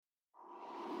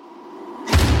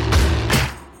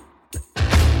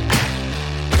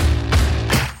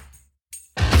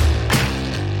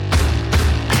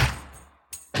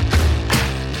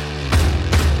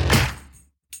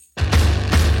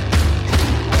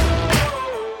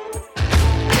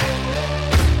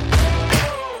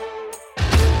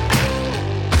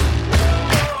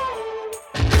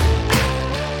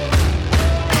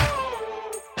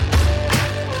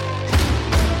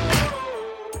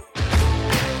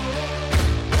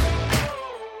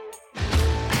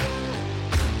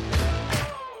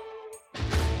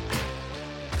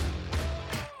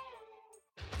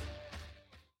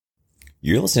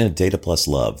You're listening to Data Plus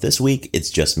Love. This week, it's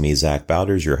just me, Zach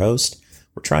Bowders, your host.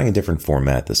 We're trying a different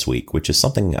format this week, which is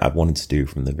something I've wanted to do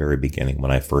from the very beginning when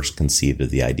I first conceived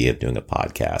of the idea of doing a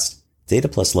podcast. Data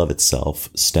Plus Love itself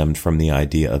stemmed from the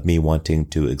idea of me wanting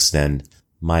to extend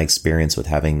my experience with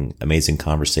having amazing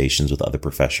conversations with other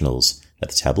professionals at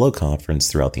the Tableau conference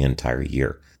throughout the entire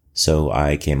year. So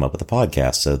I came up with a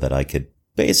podcast so that I could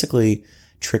basically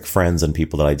trick friends and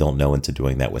people that I don't know into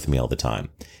doing that with me all the time.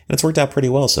 And it's worked out pretty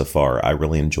well so far. I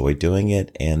really enjoyed doing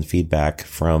it, and feedback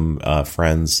from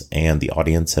friends and the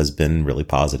audience has been really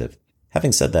positive.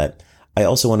 Having said that, I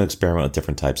also want to experiment with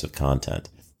different types of content.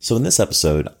 So in this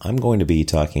episode, I'm going to be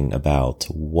talking about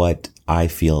what I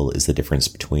feel is the difference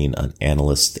between an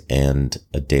analyst and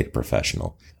a data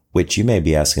professional, which you may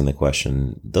be asking the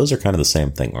question, those are kind of the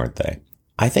same thing, aren't they?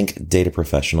 I think data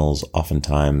professionals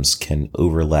oftentimes can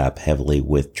overlap heavily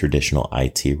with traditional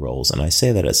IT roles, and I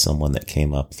say that as someone that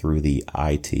came up through the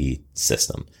IT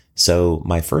system. So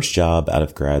my first job out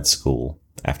of grad school,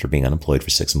 after being unemployed for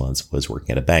 6 months, was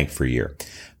working at a bank for a year.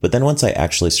 But then once I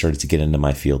actually started to get into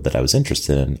my field that I was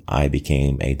interested in, I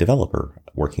became a developer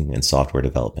working in software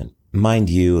development. Mind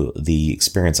you, the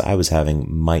experience I was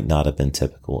having might not have been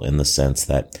typical in the sense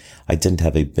that I didn't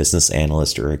have a business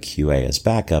analyst or a QA as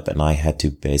backup, and I had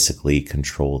to basically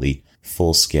control the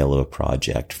full scale of a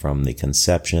project, from the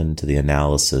conception to the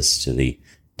analysis to the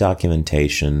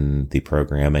documentation, the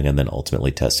programming, and then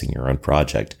ultimately testing your own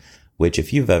project. Which,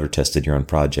 if you've ever tested your own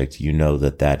project, you know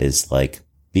that that is like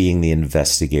being the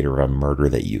investigator of a murder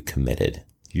that you committed.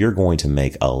 You're going to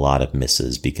make a lot of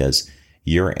misses because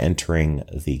you're entering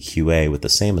the QA with the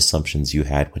same assumptions you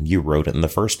had when you wrote it in the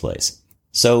first place.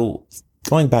 So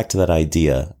going back to that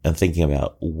idea and thinking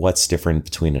about what's different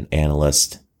between an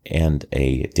analyst and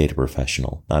a data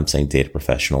professional, I'm saying data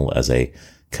professional as a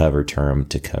cover term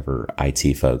to cover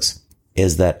IT folks,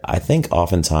 is that I think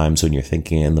oftentimes when you're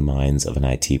thinking in the minds of an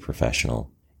IT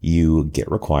professional, you get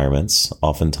requirements,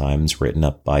 oftentimes written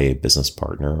up by a business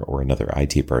partner or another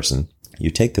IT person.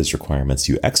 You take those requirements,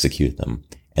 you execute them,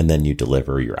 and then you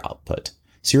deliver your output.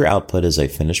 So your output is a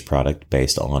finished product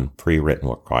based on pre-written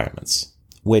requirements,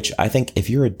 which I think if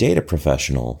you're a data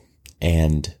professional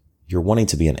and you're wanting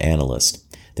to be an analyst,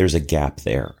 there's a gap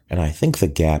there. And I think the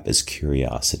gap is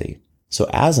curiosity. So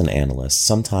as an analyst,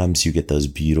 sometimes you get those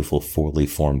beautiful fully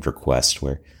formed requests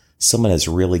where someone has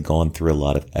really gone through a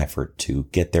lot of effort to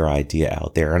get their idea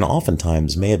out there, and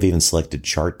oftentimes may have even selected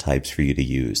chart types for you to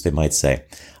use. They might say,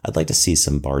 I'd like to see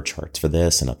some bar charts for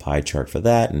this and a pie chart for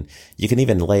that, and you can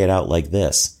even lay it out like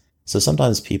this. So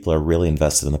sometimes people are really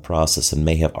invested in the process and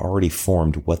may have already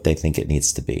formed what they think it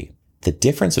needs to be. The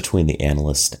difference between the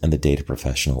analyst and the data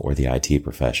professional or the IT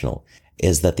professional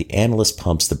is that the analyst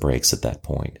pumps the brakes at that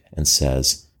point and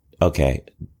says, okay,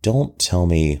 don't tell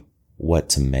me what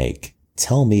to make.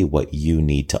 Tell me what you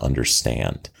need to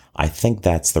understand. I think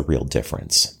that's the real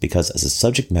difference, because as a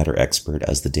subject matter expert,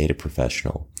 as the data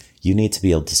professional, you need to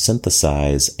be able to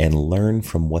synthesize and learn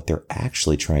from what they're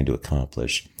actually trying to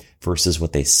accomplish versus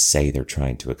what they say they're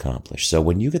trying to accomplish. So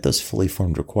when you get those fully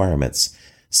formed requirements,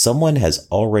 someone has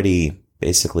already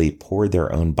basically poured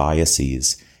their own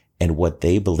biases and what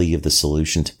they believe the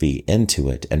solution to be into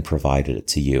it and provided it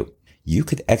to you. You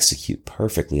could execute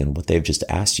perfectly on what they've just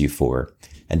asked you for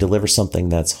and deliver something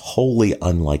that's wholly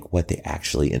unlike what they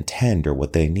actually intend or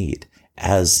what they need.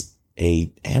 As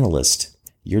an analyst,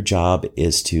 your job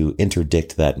is to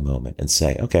interdict that moment and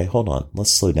say, okay, hold on,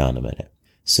 let's slow down a minute.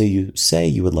 So you say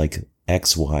you would like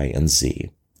X, Y, and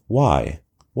Z. Why?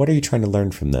 What are you trying to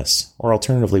learn from this? Or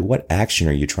alternatively, what action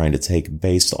are you trying to take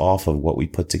based off of what we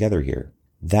put together here?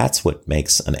 That's what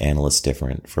makes an analyst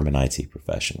different from an IT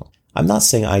professional. I'm not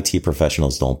saying IT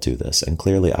professionals don't do this, and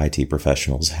clearly IT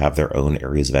professionals have their own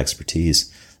areas of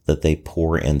expertise that they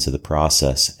pour into the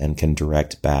process and can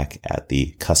direct back at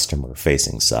the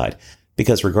customer-facing side.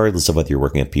 Because regardless of whether you're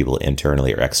working with people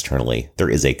internally or externally, there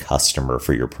is a customer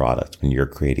for your product when you're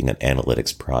creating an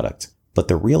analytics product. But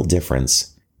the real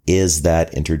difference is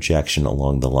that interjection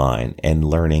along the line and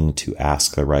learning to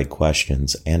ask the right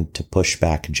questions and to push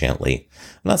back gently.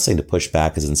 I'm not saying to push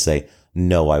back as in say,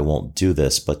 no, I won't do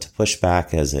this, but to push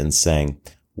back as in saying,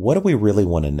 what do we really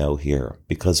want to know here?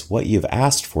 Because what you've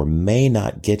asked for may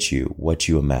not get you what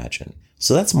you imagine.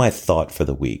 So that's my thought for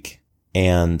the week.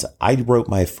 And I wrote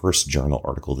my first journal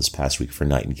article this past week for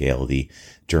Nightingale, the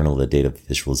Journal of the Data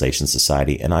Visualization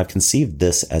Society, and I've conceived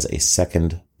this as a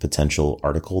second potential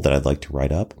article that I'd like to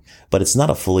write up, but it's not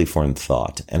a fully formed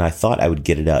thought. And I thought I would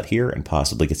get it out here and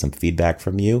possibly get some feedback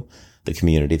from you, the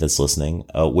community that's listening,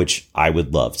 which I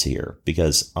would love to hear,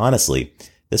 because honestly,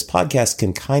 this podcast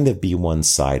can kind of be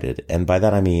one-sided. And by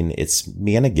that, I mean, it's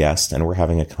me and a guest and we're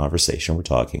having a conversation, we're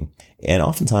talking. And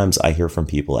oftentimes I hear from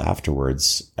people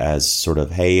afterwards as sort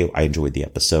of, hey, I enjoyed the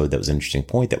episode. That was an interesting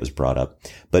point that was brought up.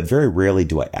 But very rarely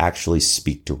do I actually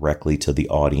speak directly to the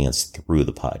audience through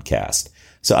the podcast.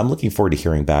 So I'm looking forward to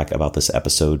hearing back about this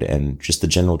episode and just the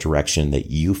general direction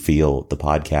that you feel the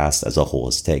podcast as a whole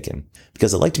has taken.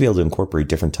 Because I'd like to be able to incorporate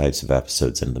different types of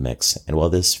episodes into the mix. And while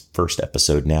this first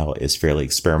episode now is fairly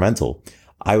experimental,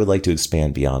 I would like to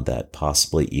expand beyond that,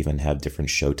 possibly even have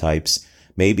different show types,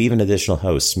 maybe even additional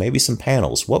hosts, maybe some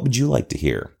panels. What would you like to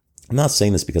hear? I'm not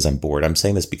saying this because I'm bored. I'm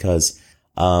saying this because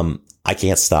I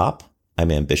can't stop. I'm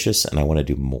ambitious and I want to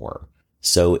do more.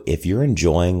 So if you're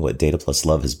enjoying what Data Plus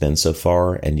Love has been so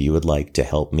far and you would like to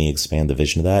help me expand the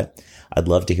vision of that, I'd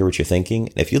love to hear what you're thinking.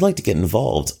 And if you'd like to get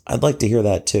involved, I'd like to hear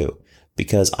that too,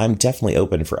 because I'm definitely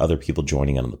open for other people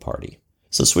joining in on the party.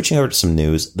 So switching over to some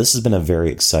news, this has been a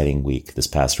very exciting week this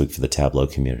past week for the Tableau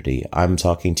community. I'm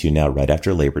talking to you now right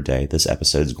after Labor Day. This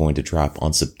episode is going to drop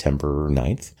on September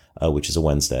 9th, which is a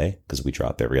Wednesday, because we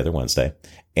drop every other Wednesday.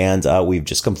 And we've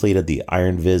just completed the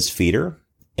IronViz feeder.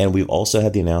 And we've also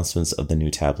had the announcements of the new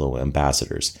Tableau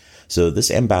ambassadors. So this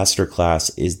ambassador class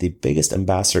is the biggest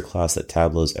ambassador class that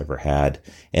Tableau's ever had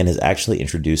and has actually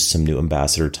introduced some new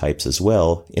ambassador types as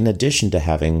well, in addition to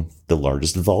having the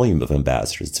largest volume of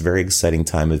ambassadors. It's a very exciting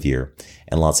time of year,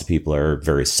 and lots of people are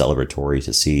very celebratory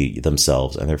to see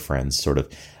themselves and their friends sort of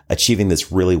achieving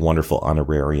this really wonderful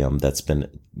honorarium that's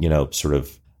been, sort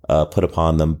of put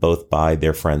upon them both by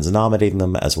their friends nominating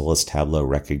them as well as Tableau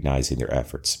recognizing their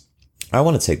efforts. I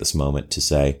want to take this moment to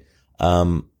say,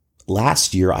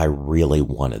 last year I really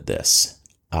wanted this.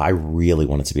 I really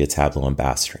wanted to be a Tableau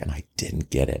ambassador and I didn't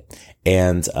get it.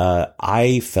 And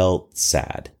I felt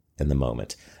sad in the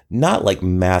moment. Not like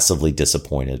massively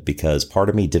disappointed because part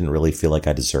of me didn't really feel like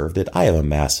I deserved it. I have a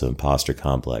massive imposter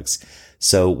complex.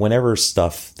 So whenever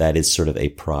stuff that is sort of a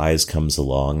prize comes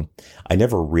along, I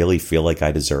never really feel like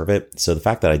I deserve it. So the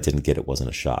fact that I didn't get it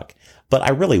wasn't a shock. But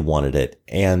I really wanted it.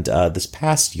 And this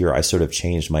past year, I sort of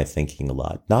changed my thinking a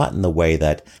lot. Not in the way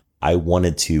that I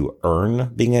wanted to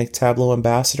earn being a Tableau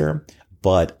ambassador,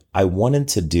 but I wanted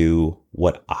to do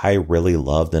what I really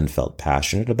loved and felt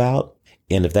passionate about.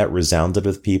 And if that resounded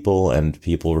with people and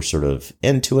people were sort of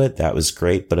into it, that was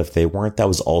great. But if they weren't, that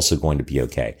was also going to be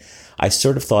okay. I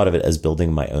sort of thought of it as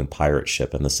building my own pirate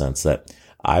ship in the sense that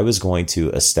I was going to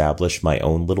establish my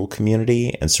own little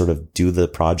community and sort of do the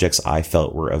projects I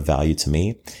felt were of value to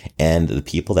me. And the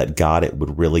people that got it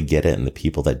would really get it and the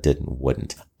people that didn't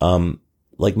wouldn't.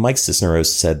 Like Mike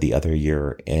Cisneros said the other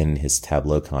year in his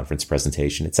Tableau conference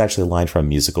presentation, it's actually a line from a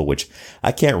musical, which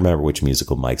I can't remember which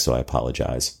musical, Mike, so I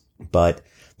apologize. But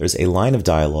there's a line of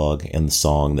dialogue in the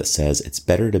song that says, it's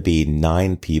better to be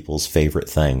 9 people's favorite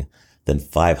thing than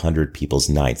 500 people's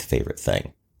 9th favorite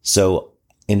thing. So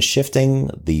in shifting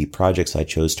the projects I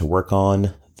chose to work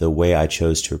on, the way I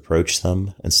chose to approach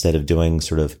them, instead of doing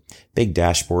sort of big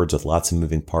dashboards with lots of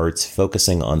moving parts,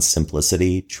 focusing on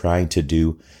simplicity, trying to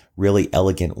do really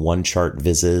elegant one-chart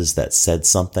vizzes that said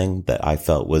something that I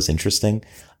felt was interesting,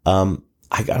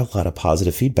 I got a lot of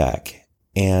positive feedback.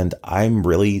 And I'm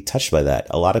really touched by that.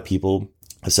 A lot of people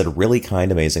have said really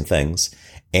kind, amazing things.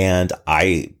 And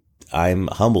I'm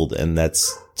humbled, and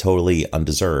that's totally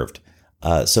undeserved.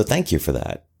 So thank you for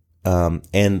that.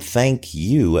 And thank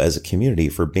you as a community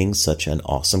for being such an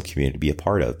awesome community to be a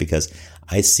part of, because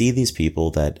I see these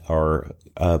people that are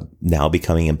now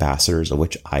becoming ambassadors, of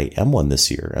which I am one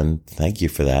this year. And thank you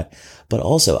for that. But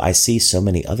also I see so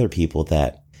many other people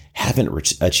that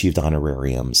haven't achieved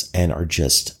honorariums and are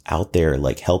just out there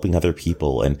like helping other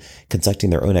people and conducting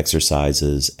their own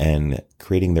exercises and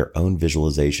creating their own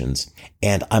visualizations.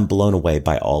 And I'm blown away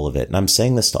by all of it. And I'm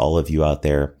saying this to all of you out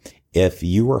there. If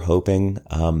you were hoping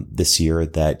this year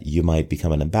that you might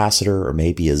become an ambassador or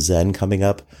maybe a Zen coming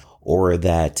up, or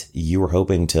that you were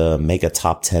hoping to make a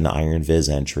top 10 IronViz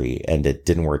entry and it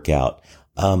didn't work out,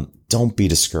 don't be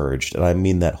discouraged. And I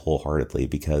mean that wholeheartedly,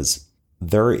 because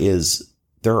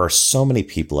there are so many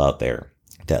people out there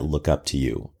that look up to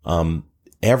you.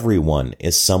 Everyone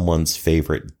is someone's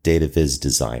favorite data viz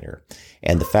designer.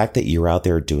 And the fact that you're out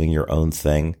there doing your own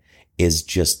thing is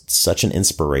just such an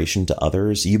inspiration to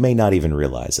others. You may not even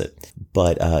realize it,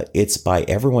 but it's by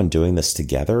everyone doing this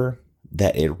together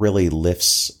that it really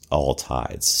lifts all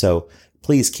tides. So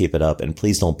please keep it up, and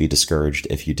please don't be discouraged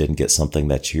if you didn't get something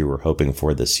that you were hoping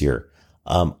for this year.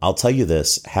 I'll tell you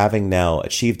this, having now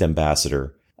achieved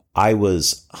ambassador, I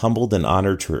was humbled and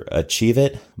honored to achieve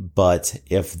it. But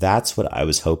if that's what I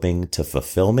was hoping to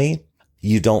fulfill me,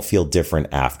 you don't feel different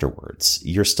afterwards.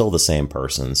 You're still the same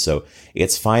person. So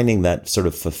it's finding that sort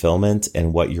of fulfillment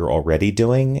in what you're already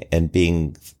doing and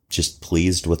being just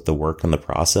pleased with the work and the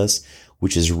process,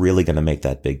 which is really going to make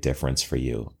that big difference for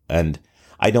you. And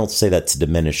I don't say that to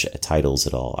diminish titles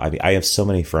at all. I mean, I have so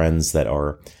many friends that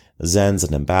are Zens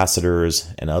and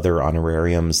ambassadors and other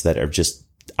honorariums that are just,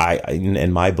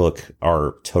 in my book,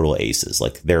 are total aces.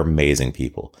 Like, they're amazing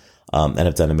people. And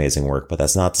have done amazing work, but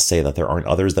that's not to say that there aren't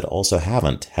others that also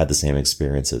haven't had the same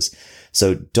experiences.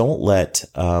 So don't let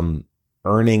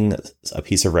earning a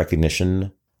piece of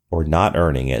recognition or not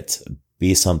earning it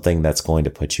be something that's going to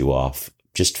put you off.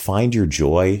 Just find your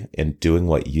joy in doing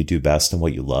what you do best and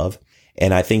what you love.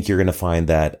 And I think you're going to find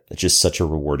that just such a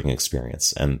rewarding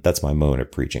experience. And that's my moment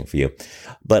of preaching for you.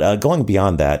 But going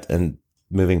beyond that and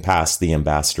moving past the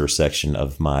ambassador section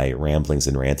of my ramblings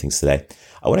and rantings today,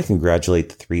 I want to congratulate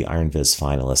the 3 Iron Viz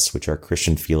finalists, which are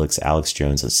Christian Felix, Alex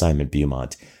Jones, and Simon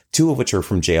Beaumont, 2 of which are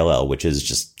from JLL, which is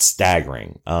just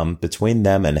staggering. Between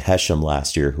them and Hesham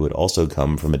last year, who had also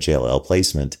come from a JLL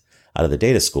placement out of the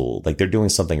data school, like, they're doing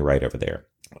something right over there.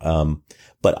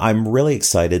 But I'm really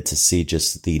excited to see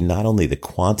just not only the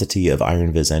quantity of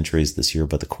Iron Viz entries this year,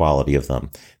 but the quality of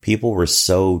them. People were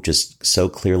so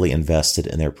clearly invested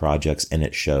in their projects, and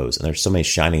it shows. And there's so many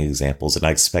shining examples, and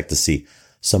I expect to see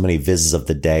so many Vizs of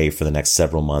the day for the next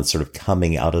several months sort of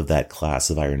coming out of that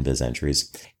class of Iron Viz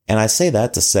entries. And I say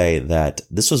that to say that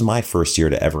this was my first year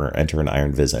to ever enter an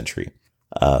Iron Viz entry,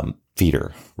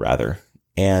 feeder rather.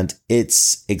 And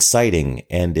it's exciting,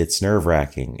 and it's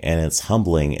nerve-wracking, and it's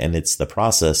humbling, and the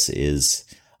process is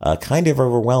kind of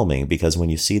overwhelming, because when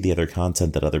you see the other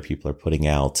content that other people are putting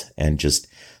out and just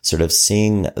sort of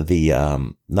seeing the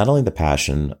not only the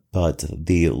passion, but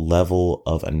the level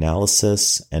of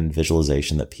analysis and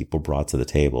visualization that people brought to the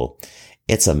table,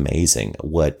 it's amazing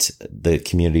what the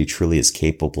community truly is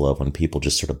capable of when people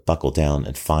just sort of buckle down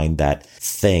and find that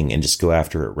thing and just go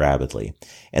after it rabidly.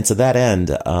 And to that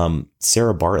end,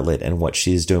 Sarah Bartlett and what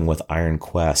she's doing with Iron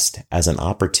Quest as an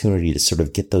opportunity to sort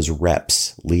of get those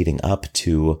reps leading up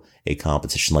to a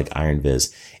competition like Iron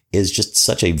Viz is just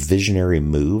such a visionary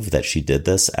move that she did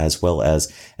this, as well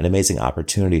as an amazing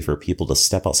opportunity for people to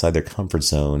step outside their comfort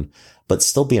zone, but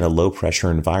still be in a low pressure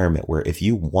environment where if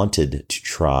you wanted to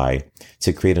try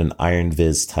to create an Iron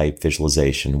Viz type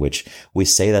visualization, which we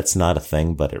say that's not a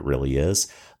thing, but it really is.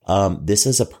 This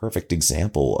is a perfect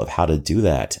example of how to do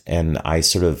that. And I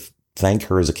sort of thank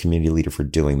her as a community leader for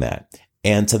doing that.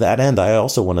 And to that end, I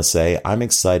also want to say I'm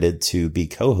excited to be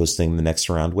co-hosting the next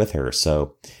round with her.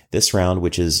 So this round,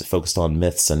 which is focused on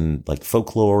myths and like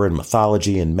folklore and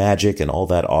mythology and magic and all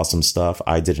that awesome stuff.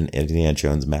 I did an Indiana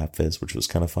Jones map viz, which was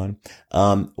kind of fun.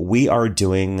 We are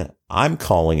doing, I'm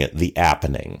calling it the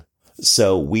appening.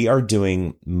 So we are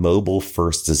doing mobile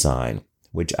first design,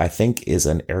 which I think is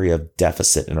an area of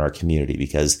deficit in our community,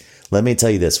 because let me tell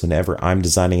you this, whenever I'm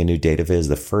designing a new data viz,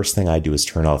 the first thing I do is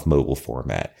turn off mobile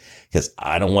format, because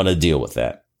I don't want to deal with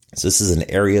that. So this is an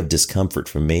area of discomfort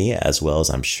for me, as well as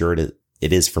I'm sure it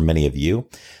is for many of you,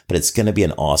 but it's going to be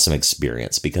an awesome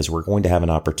experience, because we're going to have an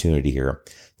opportunity here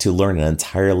to learn an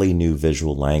entirely new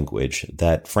visual language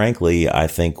that, frankly, I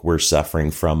think we're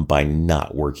suffering from by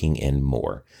not working in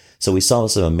more. So we saw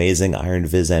some amazing Iron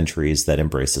Viz entries that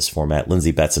embrace this format.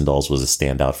 Lindsay Betzendals was a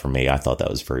standout for me. I thought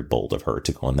that was very bold of her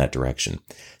to go in that direction.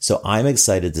 So I'm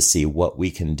excited to see what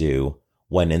we can do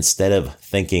when, instead of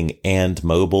thinking and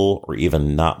mobile, or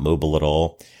even not mobile at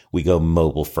all, we go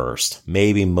mobile first,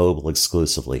 maybe mobile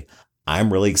exclusively.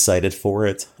 I'm really excited for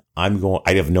it. I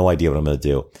have no idea what I'm going to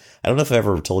do. I don't know if I've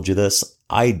ever told you this.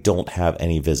 I don't have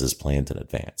any Vizs planned in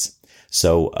advance.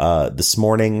 So, this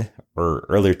morning or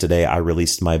earlier today, I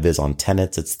released my viz on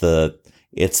Tenet. It's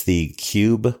the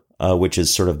cube, which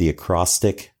is sort of the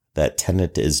acrostic that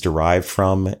Tenet is derived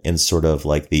from in sort of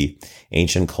like the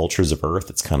ancient cultures of Earth.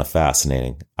 It's kind of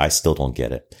fascinating. I still don't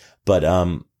get it, but,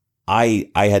 I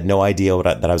had no idea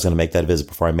that I was going to make that viz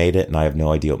before I made it. And I have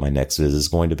no idea what my next viz is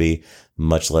going to be,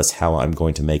 much less how I'm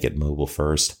going to make it mobile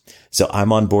first. So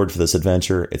I'm on board for this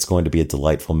adventure. It's going to be a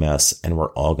delightful mess, and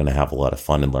we're all going to have a lot of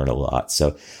fun and learn a lot.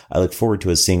 So I look forward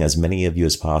to seeing as many of you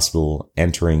as possible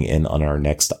entering in on our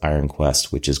next Iron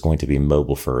Quest, which is going to be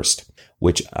mobile first,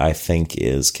 which I think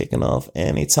is kicking off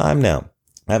any time now.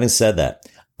 Having said that,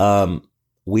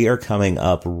 we are coming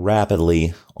up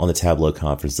rapidly on the Tableau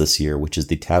conference this year, which is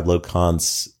the Tableau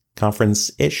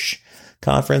conference-ish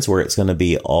conference, where it's going to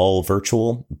be all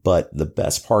virtual. But the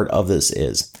best part of this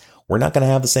is we're not going to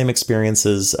have the same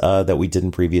experiences that we did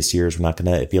in previous years. We're not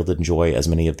going to be able to enjoy as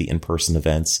many of the in-person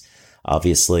events.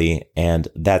 obviously, and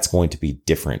that's going to be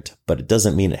different, but it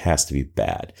doesn't mean it has to be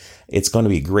bad. It's going to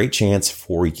be a great chance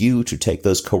for you to take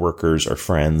those coworkers or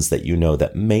friends that you know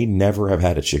that may never have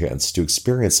had a chance to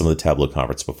experience some of the Tableau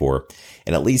conference before,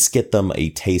 and at least get them a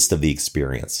taste of the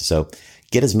experience. So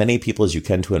get as many people as you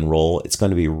can to enroll. It's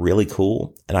going to be really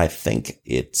cool, and I think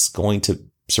it's going to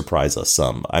surprise us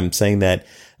some. I'm saying that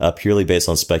purely based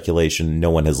on speculation. No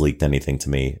one has leaked anything to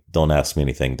me. Don't ask me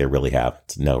anything. They really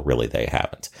haven't. No, really, they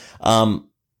haven't.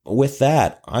 With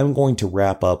that, I'm going to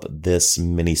wrap up this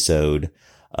mini-sode,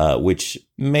 which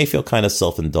may feel kind of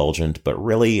self-indulgent, but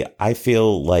really, I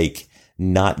feel like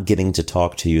not getting to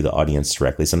talk to you, the audience,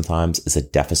 directly sometimes is a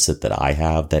deficit that I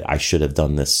have, that I should have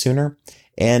done this sooner.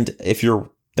 And if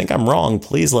you think I'm wrong,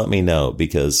 please let me know,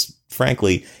 because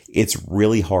frankly, it's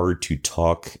really hard to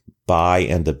talk by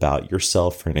and about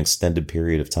yourself for an extended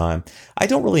period of time. I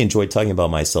don't really enjoy talking about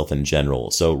myself in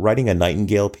general. So writing a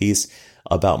Nightingale piece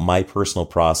about my personal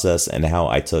process and how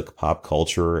I took pop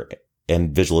culture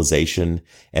and visualization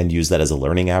and used that as a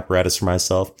learning apparatus for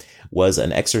myself was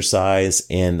an exercise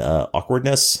in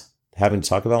awkwardness, having to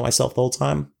talk about myself the whole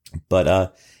time.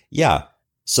 But yeah,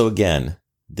 so again,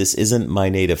 this isn't my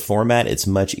native format. It's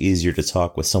much easier to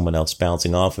talk with someone else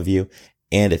bouncing off of you.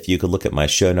 And if you could look at my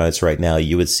show notes right now,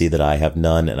 you would see that I have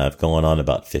none, and I've gone on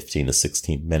about 15 to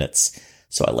 16 minutes.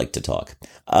 So I like to talk.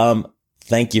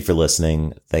 Thank you for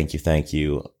listening. Thank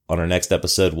you. On our next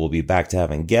episode, we'll be back to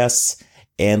having guests.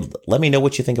 And let me know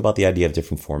what you think about the idea of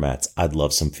different formats. I'd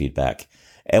love some feedback.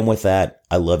 And with that,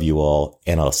 I love you all,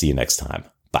 and I'll see you next time.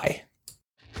 Bye.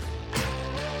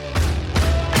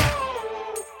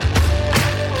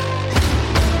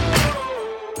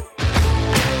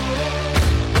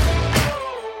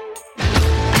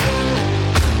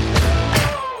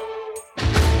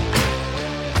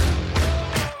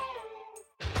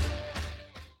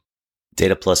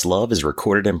 Data Plus Love is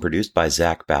recorded and produced by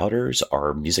Zach Bowders.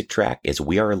 Our music track is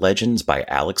We Are Legends by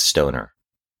Alex Stoner.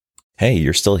 Hey,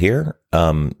 you're still here?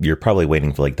 You're probably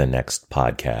waiting for like the next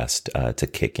podcast to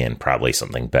kick in, probably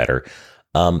something better.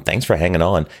 Thanks for hanging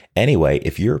on. Anyway,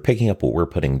 if you're picking up what we're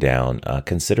putting down,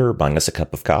 consider buying us a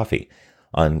cup of coffee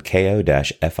on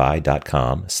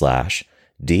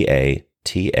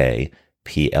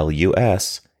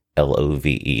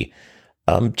ko-fi.com/DATAPLUSLOVE.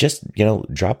 Just,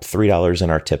 drop $3 in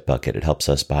our tip bucket. It helps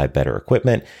us buy better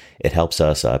equipment. It helps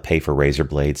us pay for razor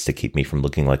blades to keep me from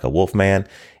looking like a wolf man.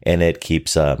 And it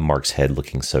keeps Mark's head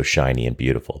looking so shiny and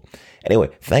beautiful. Anyway,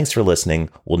 thanks for listening.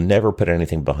 We'll never put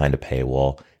anything behind a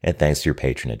paywall. And thanks for your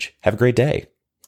patronage. Have a great day.